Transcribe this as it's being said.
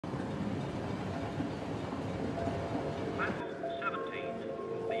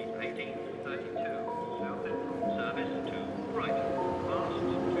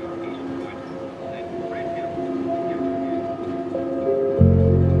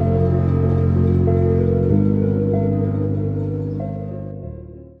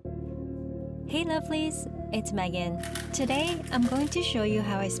it's Megan. Today, I'm going to show you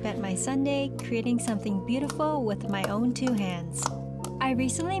how I spent my Sunday creating something beautiful with my own two hands. I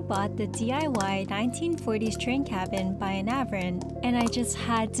recently bought the DIY 1940s train cabin by Anavrin, and I just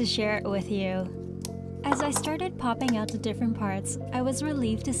had to share it with you. As I started popping out the different parts, I was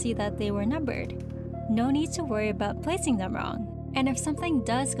relieved to see that they were numbered. No need to worry about placing them wrong. And if something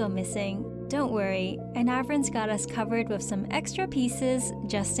does go missing, don't worry, Anavrin's got us covered with some extra pieces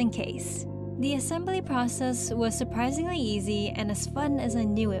just in case. The assembly process was surprisingly easy and as fun as I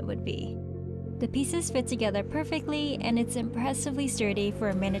knew it would be. The pieces fit together perfectly and it's impressively sturdy for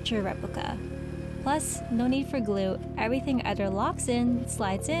a miniature replica. Plus, no need for glue, everything either locks in,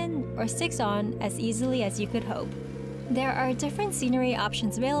 slides in, or sticks on as easily as you could hope. There are different scenery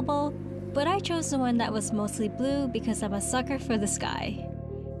options available, but I chose the one that was mostly blue because I'm a sucker for the sky.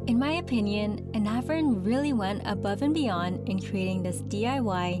 In my opinion, Anavrin really went above and beyond in creating this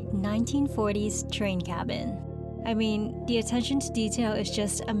DIY 1940s train cabin. I mean, the attention to detail is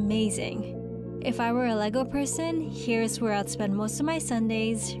just amazing. If I were a Lego person, here's where I'd spend most of my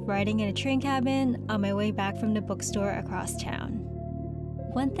Sundays, riding in a train cabin on my way back from the bookstore across town.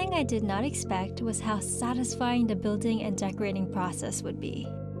 One thing I did not expect was how satisfying the building and decorating process would be.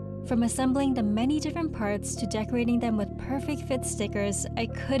 From assembling the many different parts to decorating them with perfect fit stickers, I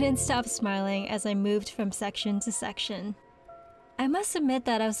couldn't stop smiling as I moved from section to section. I must admit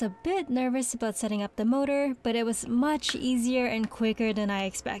that I was a bit nervous about setting up the motor, but it was much easier and quicker than I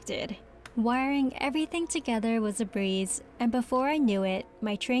expected. Wiring everything together was a breeze, and before I knew it,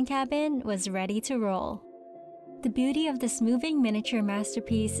 my train cabin was ready to roll. The beauty of this moving miniature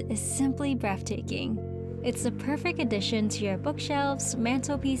masterpiece is simply breathtaking. It's the perfect addition to your bookshelves,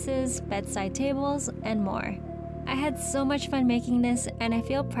 mantelpieces, bedside tables, and more. I had so much fun making this, and I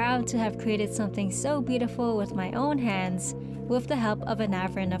feel proud to have created something so beautiful with my own hands, with the help of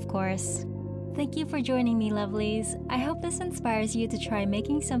Anavrin, of course. Thank you for joining me, lovelies. I hope this inspires you to try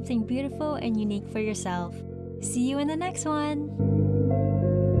making something beautiful and unique for yourself. See you in the next one!